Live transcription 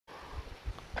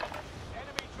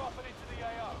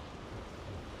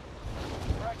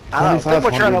I don't know. Think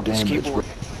about trying 2500 out this damage. keyboard.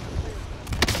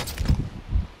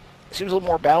 Seems a little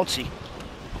more bouncy.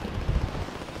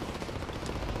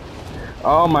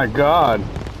 Oh my god.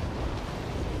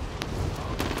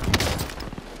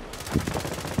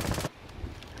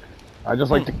 I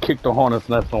just like to kick the hornet's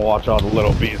nest and watch all the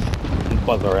little bees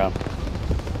buzz around.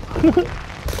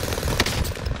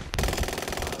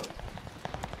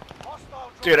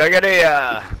 Dude, I got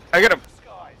a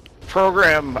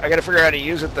program. I gotta figure out how to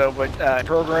use it though. But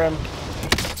program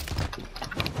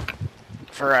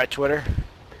for Twitter.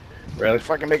 Really? If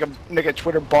I can make a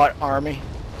Twitter bot army.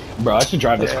 Bro, I should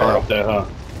drive this car up there, huh? I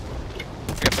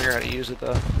gotta figure out how to use it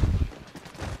though.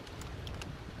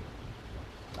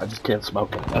 I just can't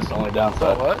smoke it. That's the only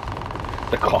downside. What?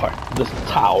 The car. Just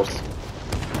towels.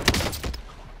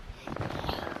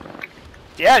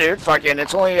 Yeah, dude. Fucking,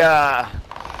 it's only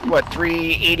what,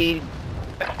 $3.80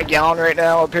 a gallon right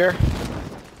now up here.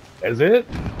 Is it?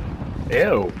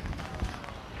 Ew.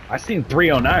 I seen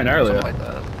 309 earlier. Something like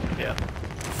that. Yeah.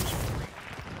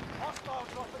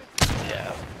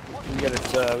 Yeah. We got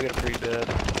it pretty bad.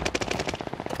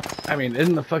 I mean,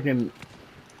 isn't the fucking...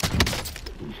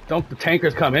 Don't the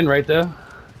tankers come in right there?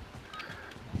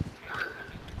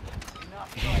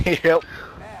 Yep.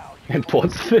 And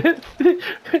Portsmouth?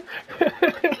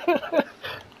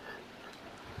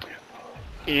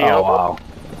 Yep. Oh wow.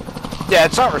 Yeah,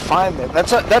 it's not refinement.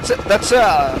 That's LNG.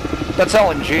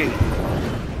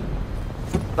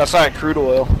 That's not crude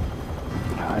oil.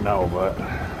 I know, but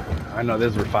I know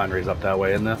there's refineries up that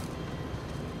way, isn't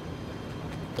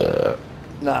there?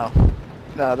 No,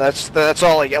 that's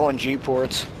all like LNG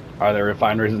ports. Are there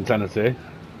refineries in Tennessee?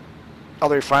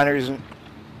 Other refineries,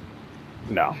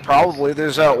 No. probably.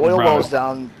 There's oil Bro. wells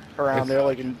down around there,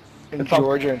 like in it's all-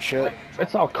 Georgia and shit.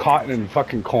 It's all cotton and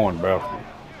fucking corn, bro.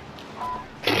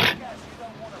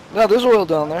 No, there's oil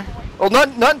down there. Well, not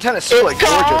in Tennessee, like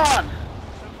Georgia.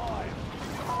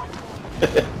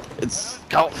 It's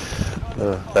Go.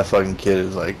 that fucking kid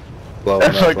is like blowing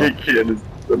That up. fucking kid is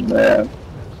the man.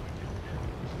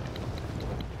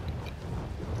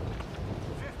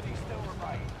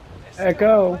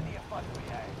 Echo.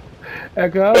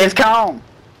 Echo. It's calm.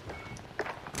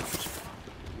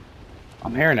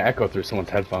 I'm hearing an echo through someone's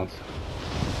headphones.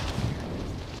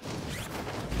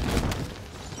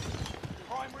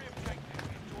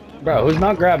 Bro, who's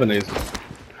not grabbing these?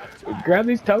 Grab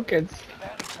these tokens.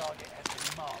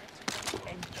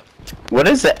 What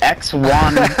is the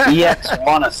X1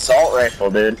 EX1 assault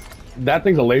rifle, dude? That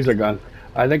thing's a laser gun.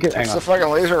 I think it. Hang It's on. the fucking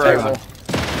laser Hang rifle. on.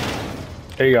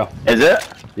 Here you go. Is it?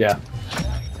 Yeah.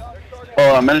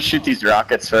 Oh, I'm gonna shoot these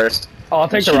rockets first. Oh, I'll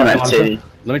take the Shoot 'em rocket at launcher. Titty.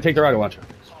 Let me take the rocket launcher.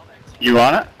 You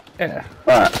want it? Yeah.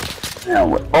 Alright.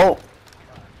 Yeah, oh.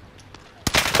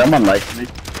 Someone likes me.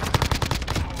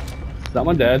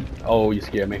 Someone dead. Oh, you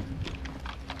scared me.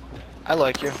 I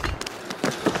like you.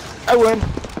 I win.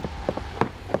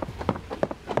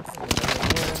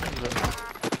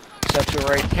 Set you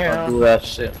right here. Do that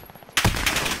shit.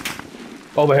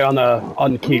 Over here on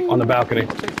the keep on the balcony.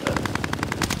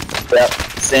 Yep.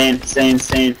 Sane.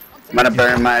 I'm gonna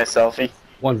burn my selfie.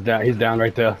 One's down. He's down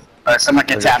right there. Alright, someone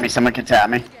can tap me.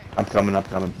 I'm coming.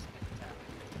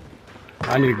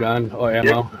 I need a gun or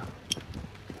ammo.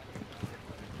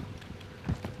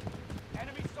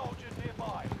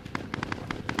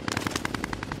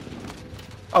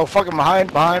 Oh, fucking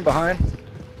behind.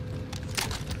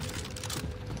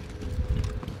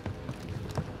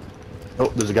 Oh,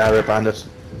 there's a guy right behind us.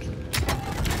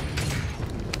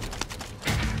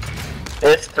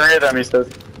 It's 3 of them, he says.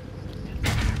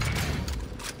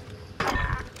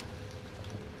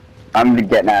 I'm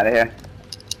getting out of here.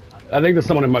 I think there's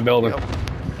someone in my building. Yep.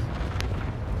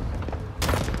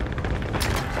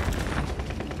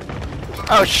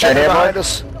 Oh shit, Right here, behind bud.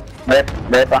 us.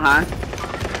 Right behind.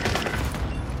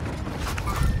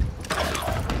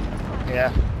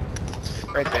 Yeah.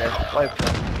 Right there. Like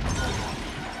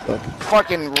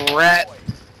fucking rat.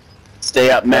 Stay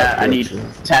up, Matt. I need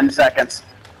 10 seconds.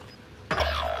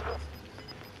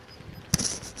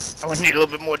 I would need a little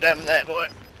bit more time than that, boy.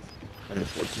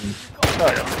 14.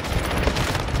 Oh, yeah.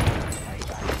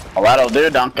 Well, that'll do,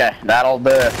 donkey. That'll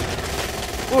do.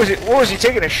 What was he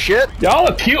taking a shit? Y'all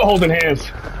are cute holding hands.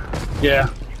 Yeah.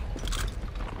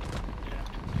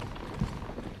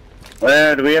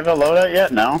 Where, do we have a loadout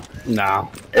yet? No. No.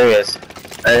 There he is.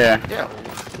 Right here. Yeah.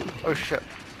 Oh shit.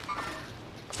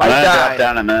 If I'm I gonna drop die,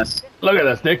 down in this. Look at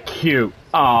this. They're cute.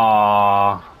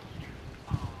 Aww.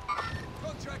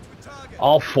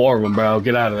 All 4 of them, bro.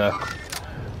 Get out of there.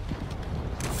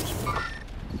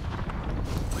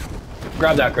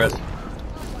 Grab that, Chris.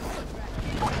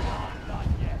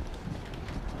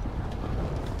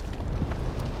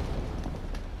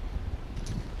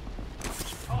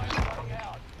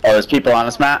 Oh, there's people on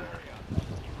us, Matt.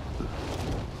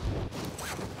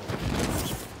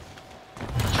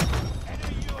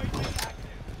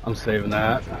 I'm saving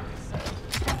that.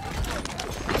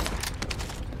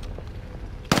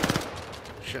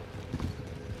 Shit.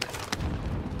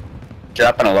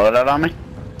 Dropping a loadout on me.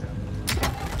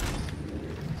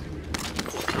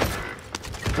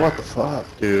 What the fuck,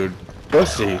 dude?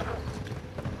 Pussy.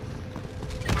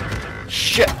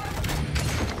 Shit.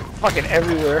 Fucking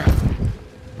everywhere.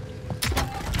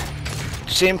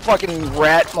 Same fucking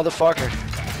rat motherfucker.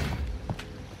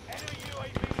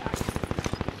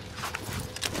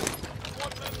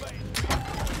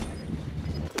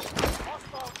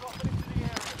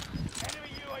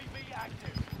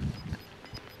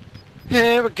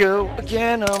 Here we go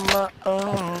again on my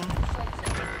own.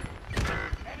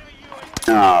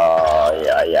 Oh,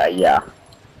 yeah.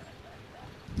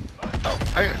 Oh,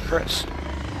 I got Chris.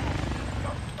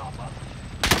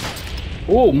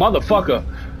 Oh, motherfucker.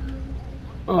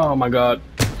 Oh my god.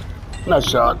 Nice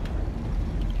shot.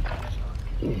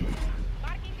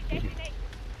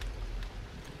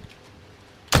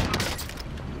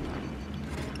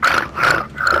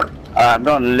 I'm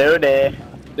going loaded.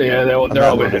 Yeah, they're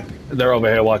over here. They're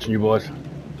over here watching you boys.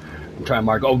 I'm trying to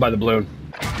mark over by the balloon.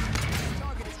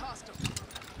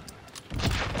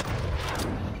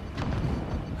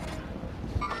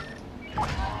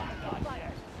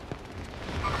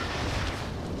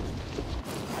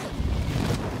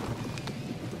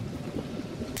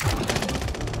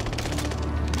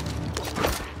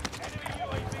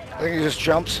 I think he just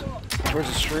jumps towards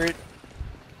the street.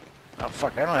 Oh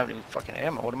fuck, I don't have any fucking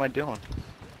ammo. What am I doing?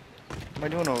 What am I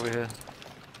doing over here?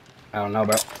 I don't know,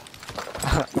 bro.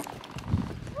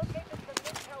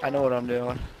 I know what I'm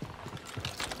doing.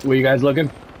 Where you guys looking?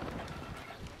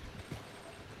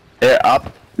 They're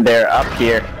up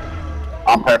here.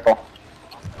 On purple.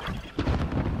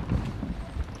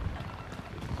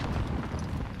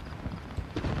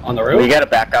 On the roof? We gotta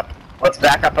back up. Let's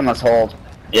back up on this hold.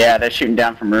 Yeah, they're shooting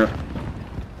down from roof.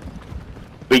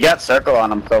 We got circle on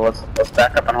them, so let's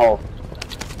back up and hold.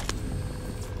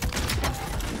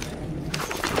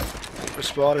 We're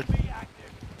spotted.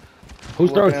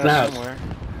 Who's throwing Looking at us snaps?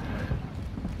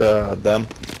 somewhere. Them.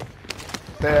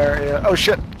 There, yeah. Oh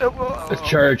shit. Oh, It's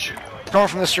church. coming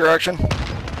from this direction.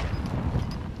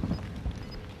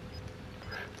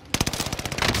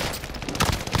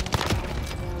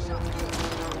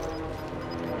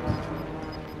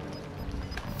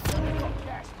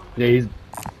 Yeah, he's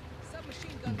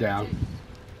down.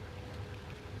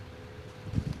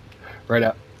 Right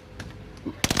up.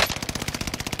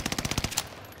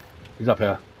 He's up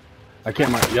here. I can't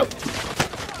mark. Yep.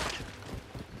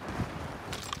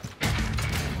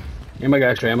 Anybody got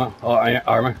extra ammo? Oh,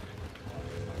 armor.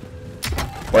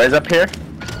 Where's up here?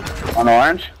 On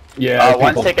orange? Yeah. One's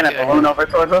people. taking a balloon over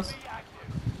towards us.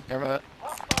 Remember that?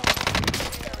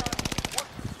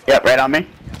 Yep, right on me.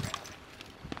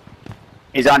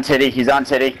 He's on titty,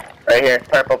 Right here,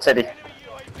 purple titty.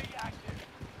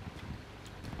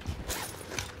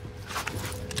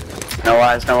 No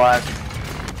eyes.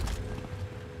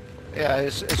 Yeah,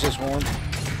 it's just one.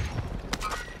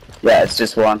 Yeah, it's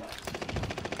just one.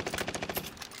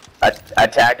 I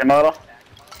tagged him a little.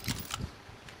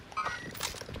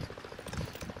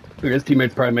 Look, his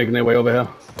teammates probably making their way over here.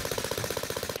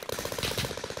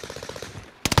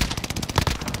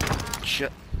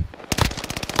 Shit.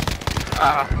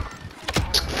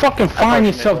 Fucking find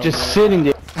yourself just sitting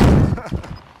there.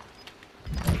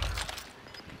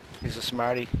 He's a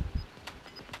smarty.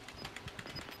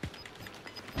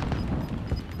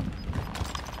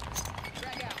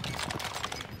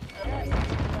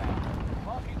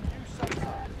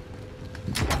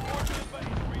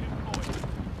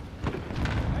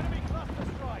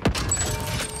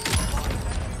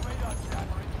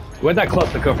 Where'd that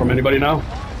cluster come from? Anybody know?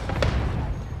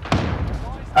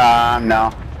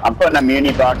 No. I'm putting a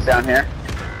muni box down here.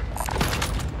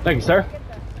 Thank you, sir.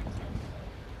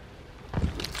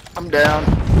 I'm down.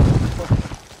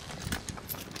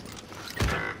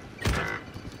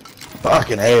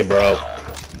 Fucking hey, bro.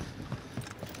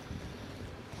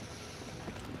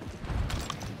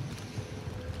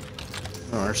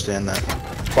 I don't understand that.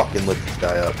 Fucking lift this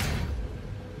guy up.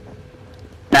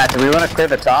 Matt, do we want to clear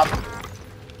the top?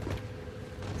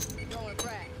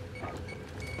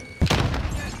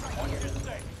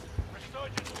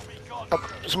 Oh,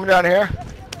 someone down here.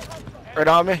 Right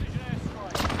on me.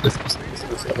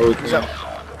 He's up.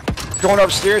 Going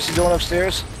upstairs. He's going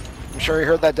upstairs. I'm sure you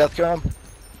heard that death com.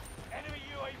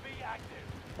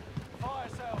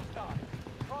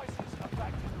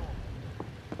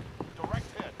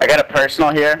 I got a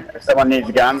personal here, if someone needs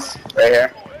guns, right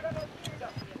here.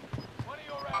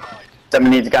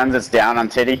 Someone needs guns. It's down on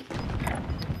Titty.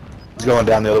 He's going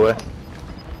down the other way.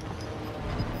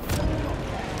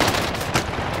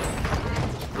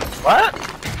 What?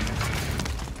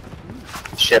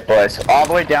 Shit, boys. All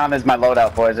the way down is my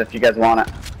loadout, boys. If you guys want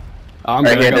it. I'm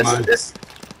Right gonna here, go mine. this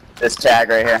tag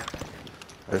right here.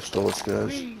 There's still this guys.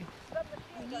 We need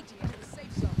to get to the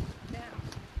safe zone now.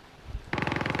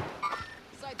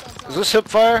 Sights on Is this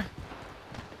hipfire?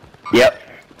 Yep.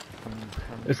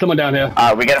 There's someone down here.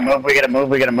 We gotta move. We gotta move.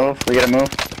 We gotta move. We gotta move.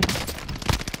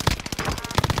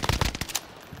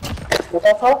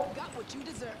 got what you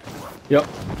deserve. Yep.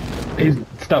 He's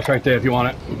stuff's right there if you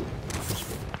want it.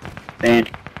 Man.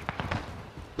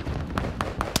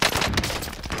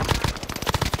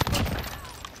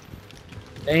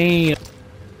 Damn. Meet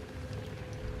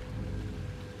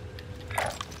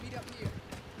up here.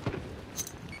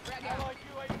 Frag out.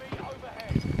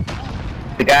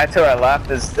 The guy to our left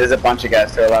there's a bunch of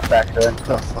guys to our left back there.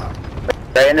 Oh, fuck.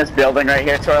 Right in this building right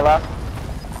here to our left.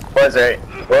 Boys, right.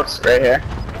 Whoops, right here.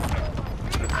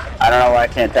 I don't know why I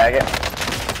can't tag it.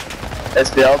 This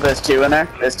build, there's two in there.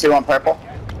 There's two on purple.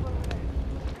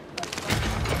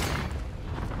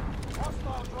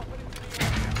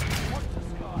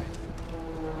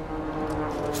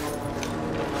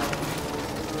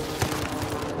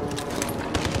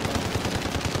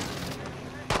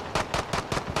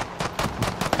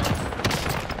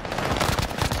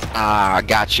 Ah, I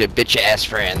got you, bitch ass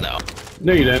friend though.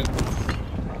 No, you didn't.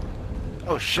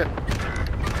 Oh shit.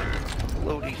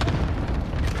 Loadie.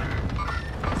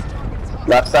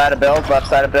 Left side of build, left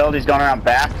side of build. He's going around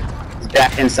back. He's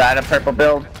back inside of purple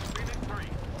build.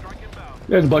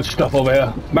 There's a bunch of stuff over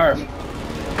here. Murph.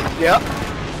 Yep.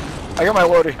 I got my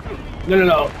loadie.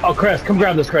 No. Oh, Chris, come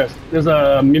grab this, Chris. There's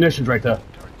munitions right there.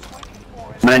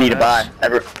 I'm gonna need to buy.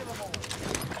 I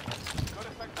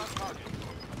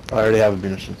already have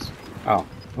munitions. Oh,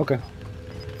 okay.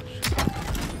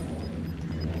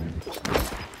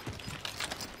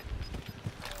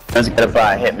 I was gonna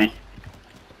buy. Hit me.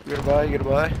 You gonna buy? You gonna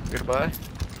buy? You gonna buy?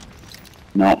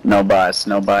 No, no buys.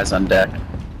 No buys on deck.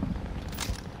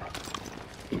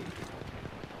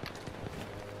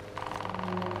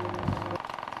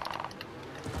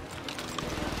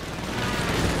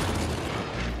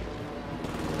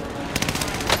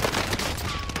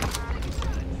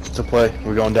 What's the play?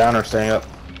 We're going down or staying up?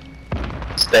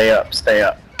 Stay up. Stay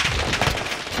up.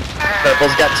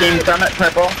 Purple's got team coming.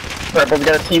 Purple. Purple's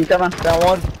got a team coming. Down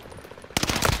one.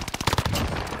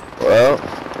 Well,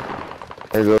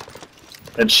 there you go.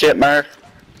 Good shit, Murph.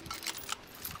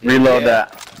 Reload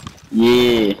that.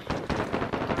 Yeah.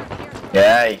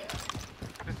 Yay.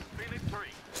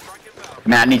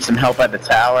 Matt needs some help at the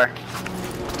tower.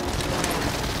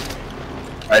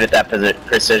 Right at that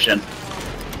precision.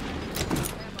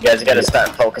 You guys gotta start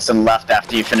focusing left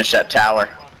after you finish that tower.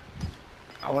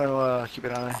 I wanna keep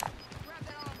an eye.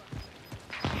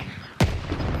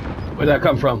 Where'd that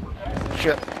come from?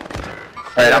 Shit.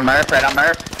 Right on Murph, right on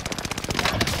Murph.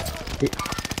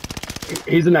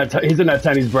 He's in that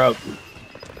tent. He's broke.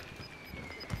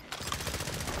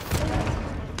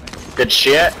 Good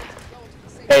shit.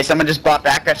 Hey, someone just bought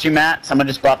back at you, Matt. Someone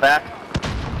just bought back.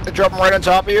 They're dropping right on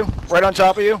top of you. Right on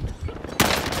top of you.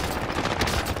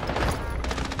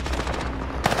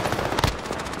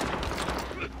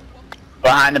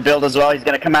 Behind the build as well. He's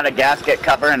gonna come out of gas, get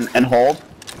cover, and hold.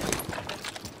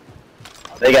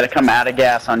 They gotta come out of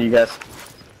gas on you guys.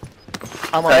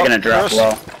 I'm They're gonna drop Chris.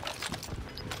 low.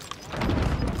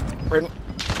 Right-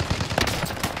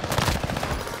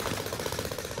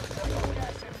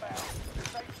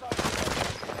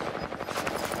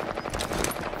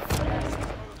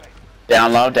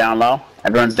 Down low, down low.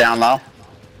 Everyone's down low.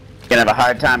 Gonna have a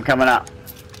hard time coming up.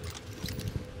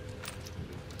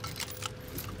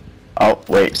 Oh,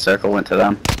 wait, circle went to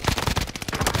them.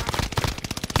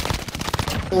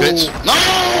 Bitch.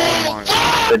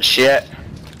 No! Good shit.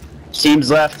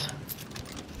 Teams left.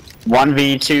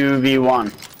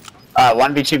 1v2v1.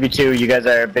 1v2v2, you guys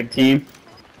are a big team.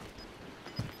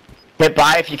 Hit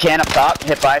buy if you can up top.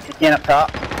 Hit buy if you can up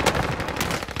top.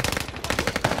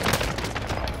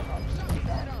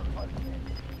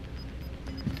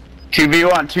 Two v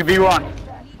one, 2v1.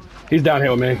 He's down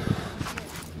here with me.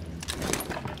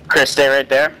 Chris, stay right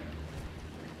there.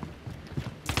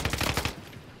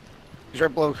 He's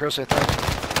right below Chris, I think.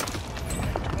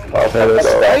 Nice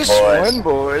Nice win,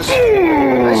 boys.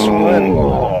 Nice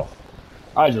win.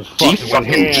 I just fucking went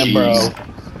ham, bro.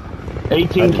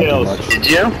 18 kills. Did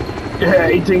you? Yeah,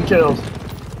 18 kills.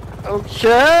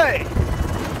 Okay.